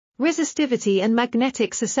Resistivity and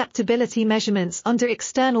magnetic susceptibility measurements under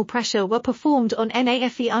external pressure were performed on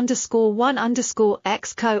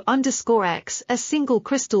NaFe_1_X_X as single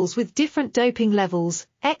crystals with different doping levels,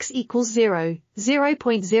 X equals 0,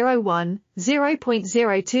 0.01,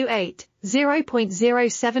 0.028,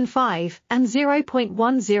 0.075, and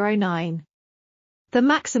 0.109. The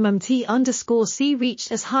maximum T_C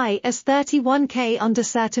reached as high as 31 K under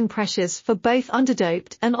certain pressures for both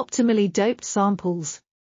underdoped and optimally doped samples.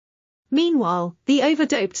 Meanwhile, the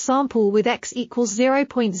overdoped sample with X equals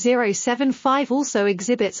 0.075 also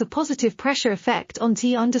exhibits a positive pressure effect on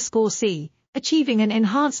T_C, achieving an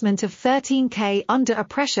enhancement of 13 K under a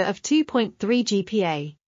pressure of 2.3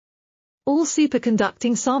 GPa. All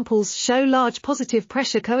superconducting samples show large positive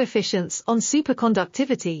pressure coefficients on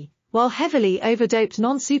superconductivity, while heavily overdoped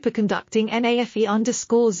non-superconducting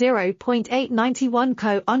NaFe_0.891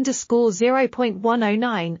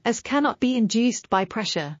 Co_0.109 as cannot be induced by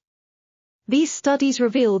pressure. These studies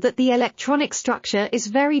reveal that the electronic structure is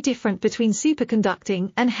very different between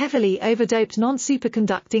superconducting and heavily overdoped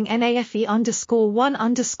non-superconducting NaFe_1_X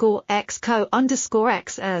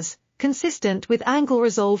Co_X consistent with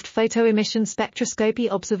angle-resolved photoemission spectroscopy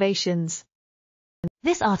observations.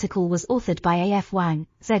 This article was authored by A.F. Wang,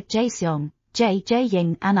 Z.J. Xiang, J.J.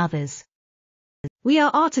 Ying and others. We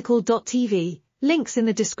are RTCLTV, links in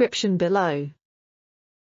the description below.